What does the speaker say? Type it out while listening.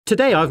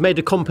Today I've made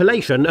a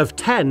compilation of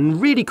 10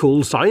 really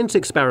cool science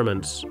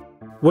experiments.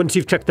 Once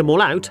you've checked them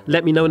all out,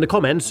 let me know in the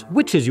comments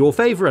which is your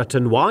favourite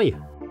and why.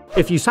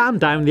 If you sand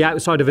down the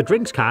outside of a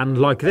drinks can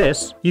like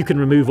this, you can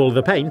remove all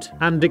the paint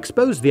and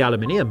expose the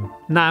aluminium.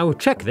 Now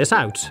check this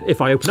out.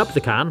 If I open up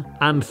the can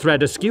and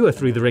thread a skewer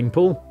through the ring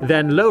pull,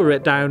 then lower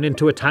it down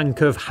into a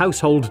tank of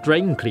household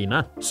drain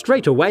cleaner,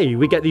 straight away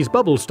we get these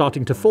bubbles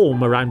starting to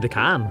form around the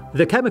can.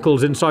 The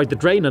chemicals inside the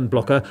drain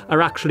unblocker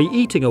are actually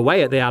eating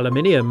away at the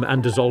aluminium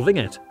and dissolving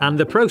it, and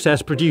the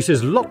process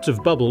produces lots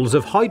of bubbles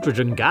of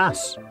hydrogen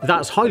gas.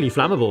 That's highly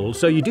flammable,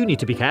 so you do need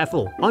to be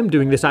careful. I'm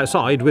doing this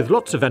outside with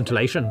lots of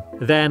ventilation.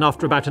 Then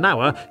after about an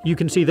hour, you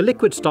can see the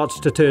liquid starts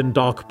to turn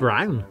dark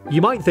brown.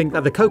 You might think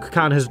that the Coke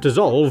can has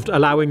dissolved,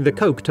 allowing the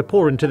Coke to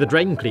pour into the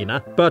drain cleaner,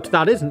 but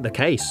that isn't the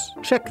case.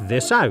 Check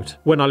this out.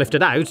 When I lift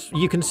it out,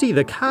 you can see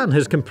the can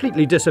has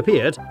completely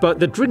disappeared, but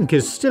the drink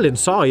is still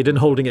inside and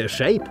holding its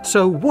shape.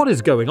 So what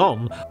is going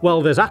on?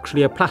 Well, there's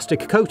actually a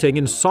plastic coating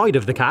inside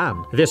of the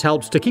can. This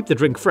helps to keep the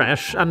drink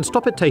fresh and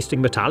stop it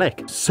tasting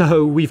metallic.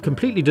 So we've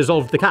completely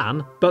dissolved the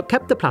can, but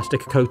kept the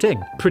plastic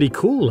coating. Pretty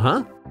cool,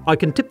 huh? I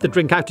can tip the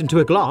drink out into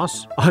a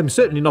glass. I'm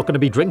certainly not going to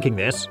be drinking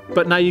this,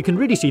 but now you can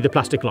really see the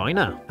plastic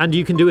liner. And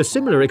you can do a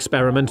similar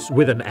experiment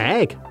with an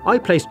egg. I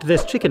placed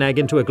this chicken egg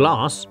into a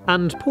glass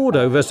and poured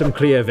over some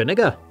clear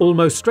vinegar.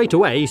 Almost straight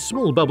away,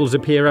 small bubbles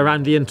appear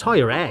around the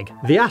entire egg.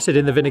 The acid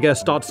in the vinegar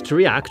starts to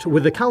react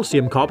with the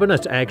calcium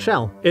carbonate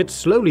eggshell. It's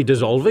slowly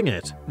dissolving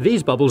it.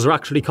 These bubbles are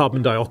actually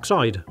carbon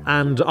dioxide,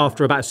 and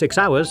after about 6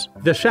 hours,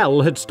 the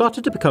shell had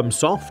started to become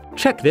soft.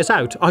 Check this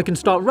out, I can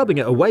start rubbing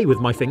it away with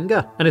my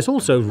finger, and it's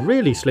also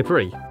really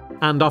slippery.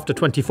 And after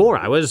 24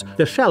 hours,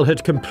 the shell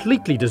had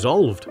completely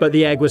dissolved, but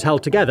the egg was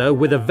held together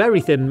with a very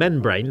thin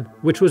membrane,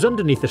 which was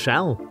underneath the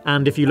shell.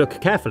 And if you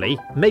look carefully,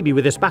 maybe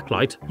with this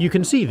backlight, you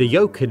can see the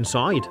yolk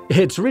inside.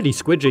 It's really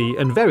squidgy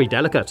and very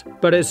delicate,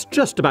 but it's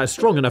just about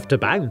strong enough to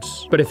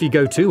bounce. But if you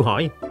go too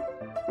high...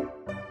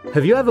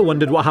 Have you ever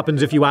wondered what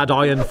happens if you add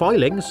iron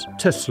filings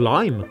to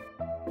slime?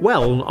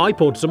 Well, I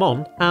poured some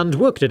on and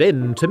worked it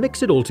in to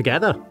mix it all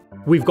together.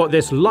 We've got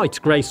this light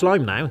grey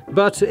slime now,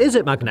 but is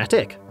it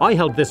magnetic? I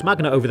held this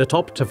magnet over the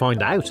top to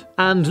find out.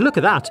 And look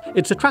at that,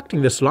 it's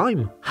attracting the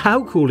slime.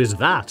 How cool is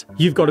that?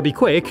 You've got to be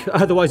quick,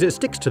 otherwise it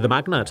sticks to the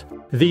magnet.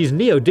 These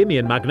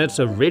neodymium magnets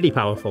are really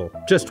powerful.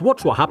 Just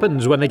watch what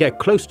happens when they get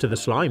close to the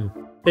slime.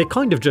 It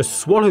kind of just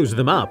swallows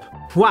them up.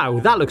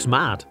 Wow, that looks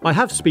mad. I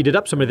have speeded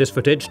up some of this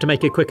footage to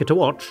make it quicker to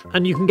watch,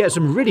 and you can get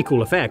some really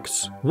cool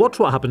effects. Watch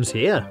what happens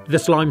here. The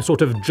slime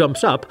sort of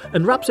jumps up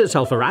and wraps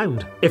itself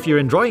around. If you're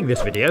enjoying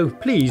this video,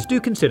 please do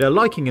consider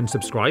liking and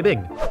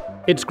subscribing.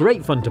 It's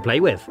great fun to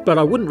play with, but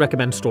I wouldn't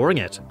recommend storing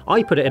it.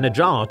 I put it in a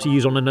jar to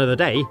use on another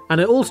day,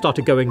 and it all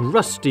started going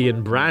rusty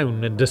and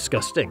brown and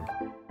disgusting.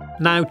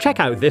 Now check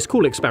out this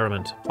cool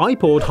experiment. I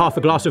poured half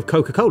a glass of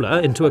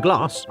Coca-Cola into a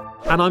glass,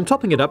 and I'm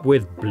topping it up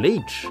with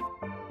bleach.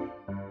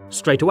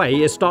 Straight away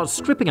it starts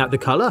stripping out the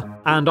colour,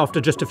 and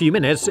after just a few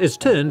minutes it's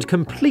turned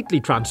completely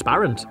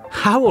transparent.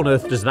 How on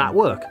earth does that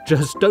work?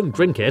 Just don't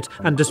drink it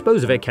and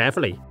dispose of it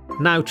carefully.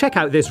 Now check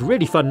out this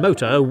really fun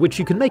motor which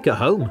you can make at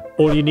home.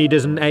 All you need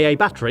is an AA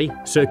battery,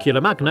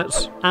 circular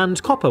magnets,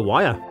 and copper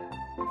wire.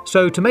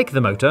 So to make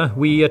the motor,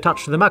 we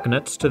attach the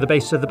magnets to the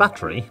base of the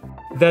battery,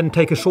 then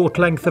take a short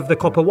length of the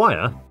copper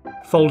wire,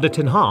 fold it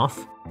in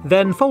half,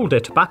 then fold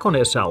it back on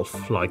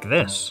itself, like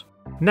this.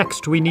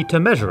 Next we need to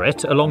measure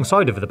it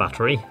alongside of the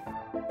battery,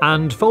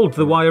 and fold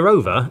the wire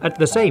over at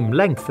the same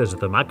length as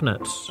the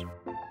magnets.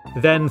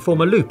 Then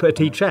form a loop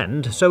at each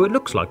end so it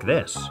looks like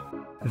this.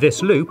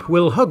 This loop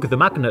will hug the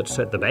magnets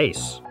at the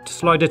base, to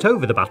slide it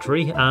over the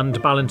battery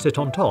and balance it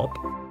on top.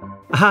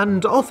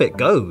 And off it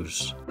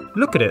goes!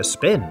 Look at it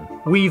spin.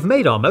 We've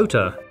made our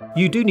motor.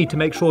 You do need to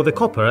make sure the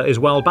copper is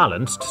well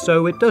balanced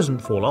so it doesn't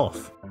fall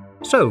off.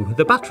 So,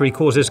 the battery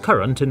causes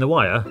current in the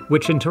wire,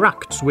 which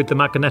interacts with the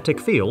magnetic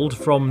field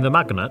from the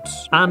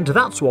magnets, and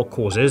that's what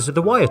causes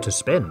the wire to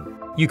spin.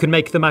 You can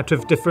make them out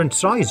of different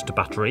sized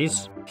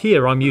batteries.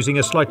 Here I'm using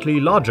a slightly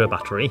larger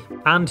battery,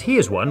 and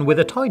here's one with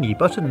a tiny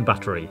button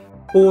battery.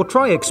 Or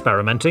try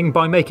experimenting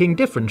by making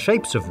different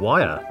shapes of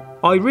wire.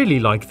 I really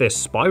like this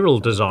spiral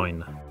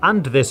design.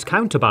 And this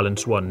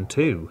counterbalance one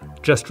too.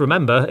 Just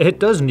remember, it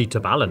does need to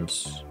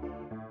balance.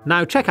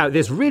 Now check out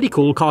this really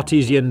cool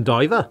Cartesian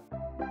Diver.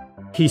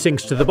 He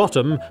sinks to the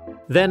bottom,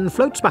 then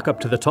floats back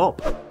up to the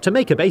top. To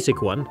make a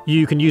basic one,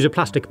 you can use a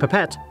plastic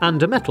pipette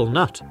and a metal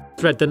nut.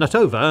 Thread the nut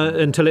over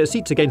until it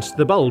seats against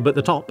the bulb at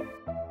the top.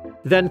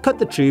 Then cut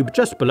the tube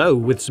just below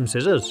with some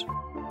scissors.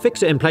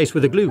 Fix it in place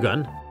with a glue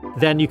gun.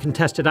 Then you can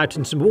test it out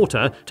in some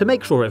water to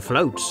make sure it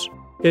floats.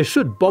 It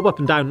should bob up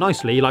and down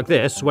nicely like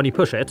this when you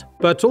push it,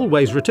 but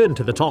always return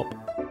to the top.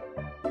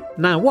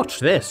 Now watch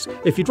this.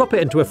 If you drop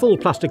it into a full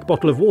plastic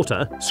bottle of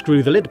water,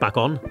 screw the lid back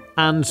on,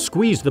 and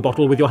squeeze the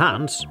bottle with your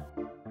hands,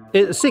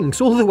 It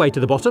sinks all the way to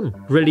the bottom.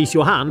 Release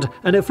your hand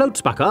and it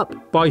floats back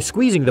up. By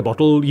squeezing the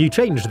bottle, you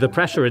change the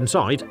pressure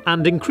inside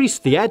and increase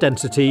the air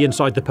density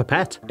inside the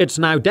pipette. It's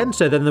now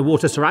denser than the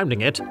water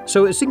surrounding it,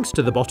 so it sinks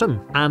to the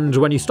bottom. And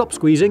when you stop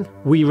squeezing,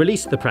 we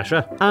release the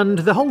pressure and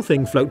the whole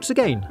thing floats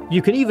again.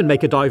 You can even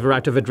make a diver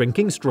out of a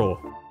drinking straw.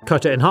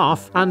 Cut it in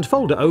half and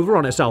fold it over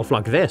on itself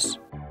like this.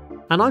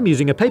 And I'm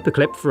using a paper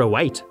clip for a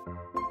weight.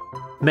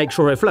 Make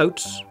sure it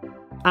floats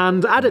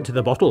and add it to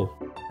the bottle.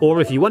 Or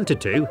if you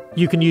wanted to,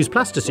 you can use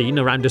plasticine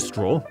around a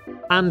straw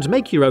and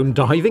make your own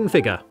diving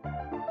figure.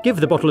 Give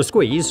the bottle a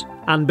squeeze,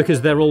 and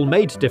because they're all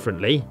made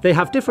differently, they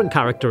have different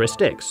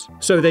characteristics,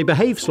 so they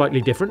behave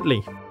slightly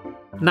differently.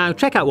 Now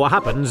check out what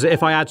happens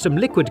if I add some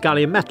liquid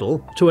gallium metal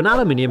to an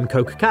aluminium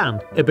Coke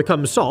can. It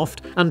becomes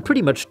soft and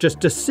pretty much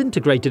just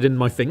disintegrated in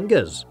my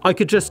fingers. I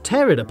could just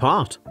tear it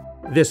apart.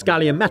 This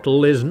gallium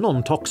metal is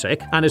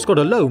non-toxic and it's got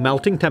a low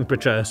melting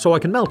temperature, so I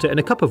can melt it in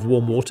a cup of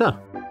warm water.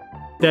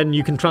 Then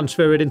you can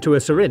transfer it into a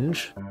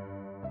syringe.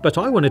 But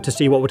I wanted to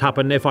see what would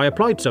happen if I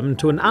applied some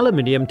to an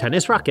aluminium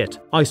tennis racket.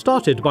 I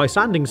started by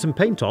sanding some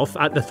paint off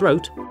at the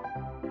throat,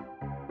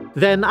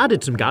 then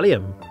added some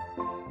gallium.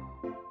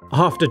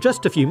 After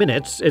just a few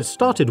minutes, it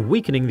started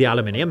weakening the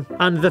aluminium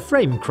and the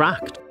frame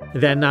cracked.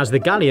 Then as the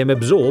gallium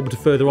absorbed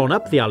further on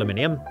up the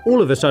aluminium,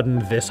 all of a sudden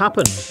this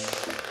happened.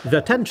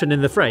 The tension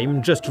in the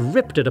frame just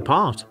ripped it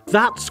apart.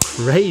 That's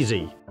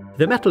crazy!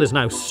 The metal is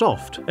now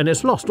soft and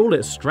it's lost all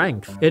its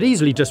strength. It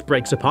easily just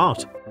breaks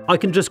apart. I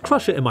can just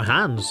crush it in my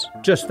hands.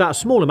 Just that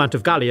small amount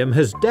of gallium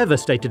has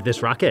devastated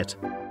this racket.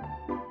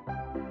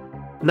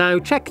 Now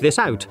check this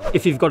out.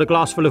 If you've got a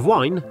glass full of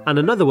wine and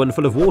another one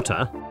full of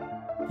water,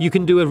 you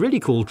can do a really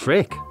cool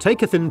trick.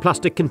 Take a thin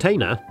plastic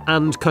container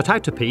and cut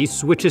out a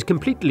piece which is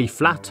completely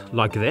flat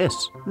like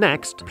this.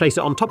 Next, place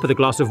it on top of the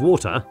glass of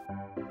water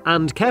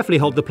and carefully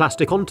hold the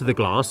plastic onto the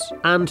glass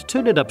and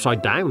turn it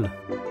upside down.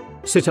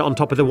 Sit it on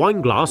top of the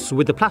wine glass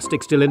with the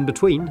plastic still in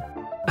between,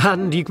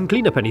 and you can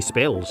clean up any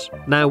spills.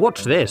 Now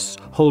watch this.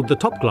 Hold the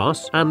top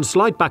glass and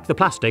slide back the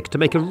plastic to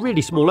make a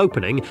really small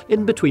opening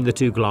in between the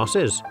two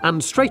glasses.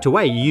 And straight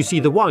away you see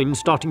the wine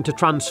starting to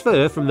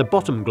transfer from the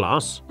bottom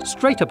glass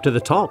straight up to the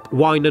top.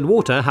 Wine and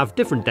water have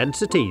different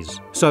densities,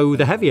 so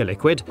the heavier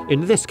liquid,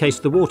 in this case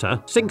the water,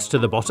 sinks to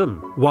the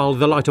bottom, while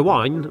the lighter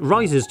wine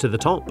rises to the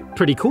top.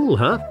 Pretty cool,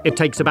 huh? It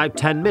takes about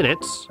 10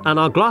 minutes, and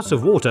our glass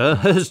of water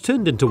has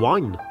turned into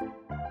wine.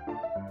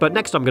 But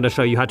next I'm going to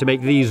show you how to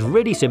make these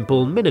really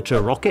simple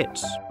miniature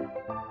rockets.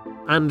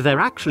 And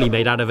they're actually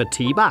made out of a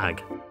tea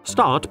bag.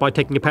 Start by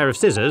taking a pair of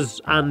scissors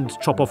and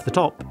chop off the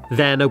top,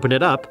 then open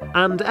it up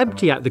and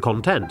empty out the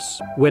contents.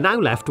 We're now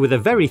left with a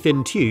very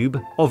thin tube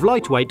of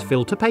lightweight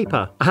filter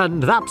paper.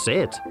 And that's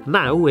it.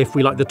 Now if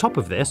we light the top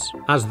of this,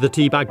 as the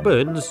tea bag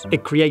burns,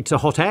 it creates a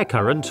hot air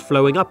current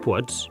flowing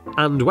upwards,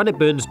 and when it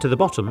burns to the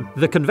bottom,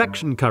 the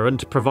convection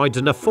current provides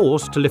enough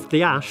force to lift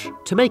the ash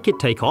to make it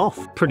take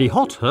off. Pretty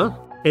hot, huh?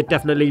 It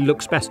definitely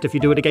looks best if you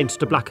do it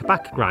against a black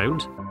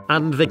background,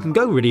 and they can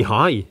go really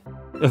high.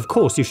 Of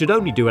course, you should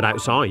only do it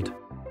outside.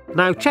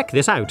 Now check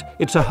this out,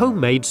 it's a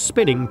homemade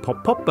spinning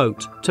pop-pop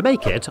boat. To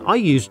make it, I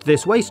used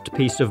this waste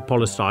piece of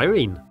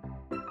polystyrene.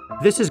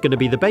 This is going to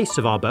be the base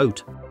of our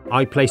boat.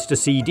 I placed a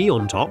CD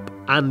on top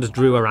and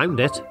drew around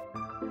it.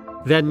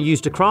 Then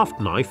used a craft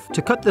knife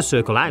to cut the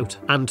circle out,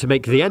 and to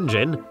make the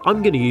engine,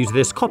 I'm going to use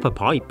this copper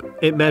pipe.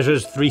 It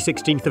measures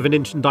 3/16 of an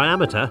inch in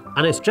diameter,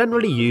 and it's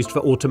generally used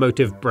for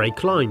automotive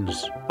brake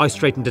lines. I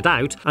straightened it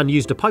out and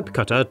used a pipe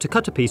cutter to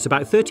cut a piece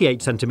about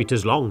 38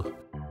 centimeters long.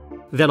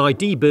 Then I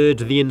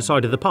deburred the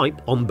inside of the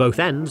pipe on both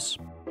ends.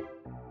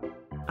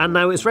 And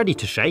now it's ready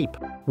to shape.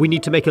 We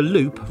need to make a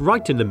loop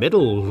right in the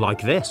middle,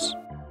 like this.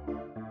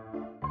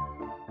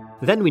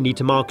 Then we need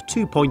to mark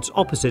 2 points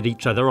opposite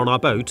each other on our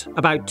boat,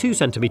 about 2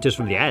 centimeters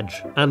from the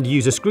edge, and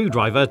use a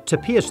screwdriver to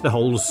pierce the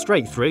holes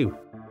straight through.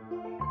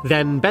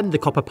 Then bend the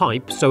copper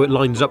pipe so it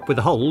lines up with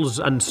the holes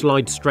and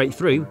slides straight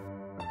through.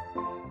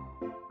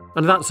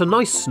 And that's a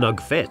nice snug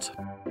fit.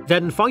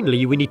 Then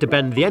finally we need to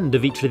bend the end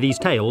of each of these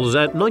tails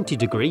at 90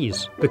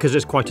 degrees. Because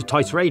it's quite a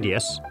tight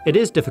radius, it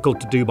is difficult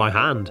to do by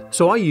hand,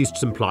 so I used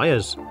some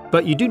pliers.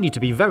 But you do need to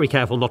be very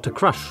careful not to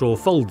crush or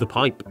fold the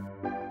pipe.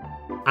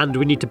 And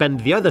we need to bend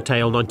the other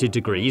tail 90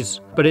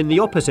 degrees, but in the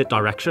opposite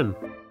direction.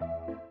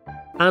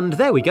 And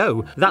there we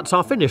go, that's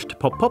our finished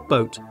pop-pop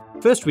boat.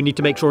 First we need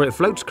to make sure it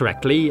floats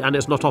correctly and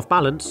it's not off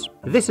balance.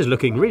 This is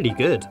looking really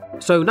good.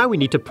 So now we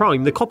need to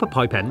prime the copper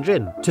pipe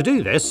engine. To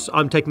do this,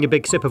 I'm taking a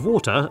big sip of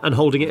water and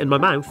holding it in my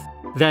mouth.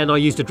 Then I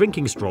used a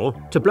drinking straw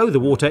to blow the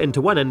water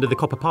into one end of the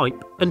copper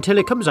pipe until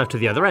it comes out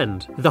of the other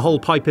end. The whole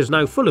pipe is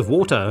now full of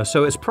water,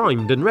 so it's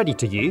primed and ready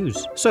to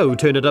use. So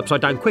turn it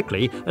upside down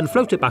quickly and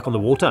float it back on the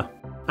water.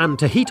 And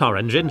to heat our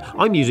engine,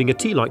 I'm using a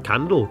tea light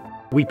candle.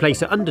 We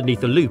place it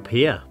underneath the loop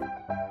here.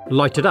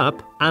 Light it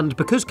up And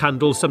because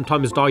candles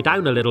sometimes die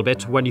down a little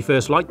bit when you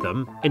first light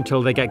them,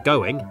 until they get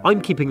going,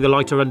 I'm keeping the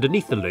lighter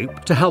underneath the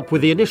loop to help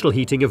with the initial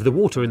heating of the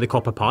water in the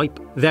copper pipe.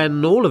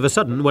 Then all of a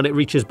sudden, when it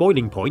reaches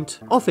boiling point,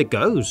 off it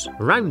goes.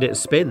 Round it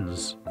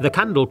spins. The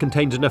candle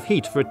contains enough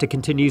heat for it to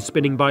continue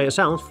spinning by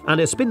itself,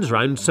 and it spins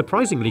round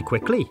surprisingly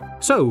quickly.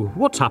 So,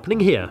 what's happening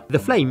here? The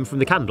flame from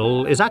the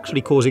candle is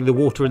actually causing the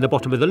water in the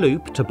bottom of the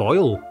loop to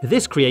boil.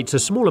 This creates a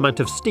small amount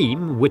of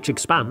steam, which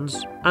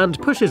expands,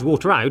 and pushes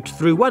water out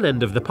through one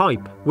end of the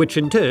pipe, which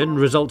in turn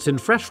results in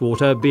fresh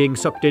water being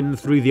sucked in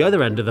through the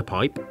other end of the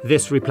pipe.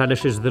 This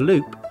replenishes the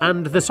loop,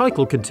 and the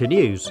cycle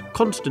continues,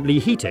 constantly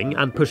heating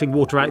and pushing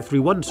water out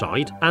through one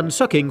side, and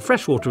sucking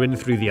fresh water in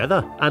through the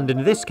other, and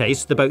in this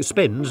case the boat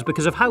spins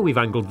because of how we've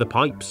angled the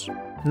pipes.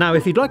 Now,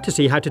 if you'd like to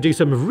see how to do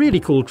some really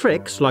cool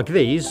tricks like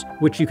these,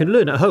 which you can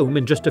learn at home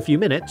in just a few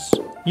minutes,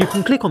 you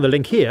can click on the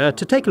link here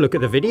to take a look at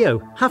the video.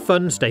 Have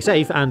fun, stay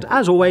safe, and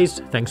as always,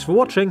 thanks for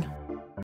watching.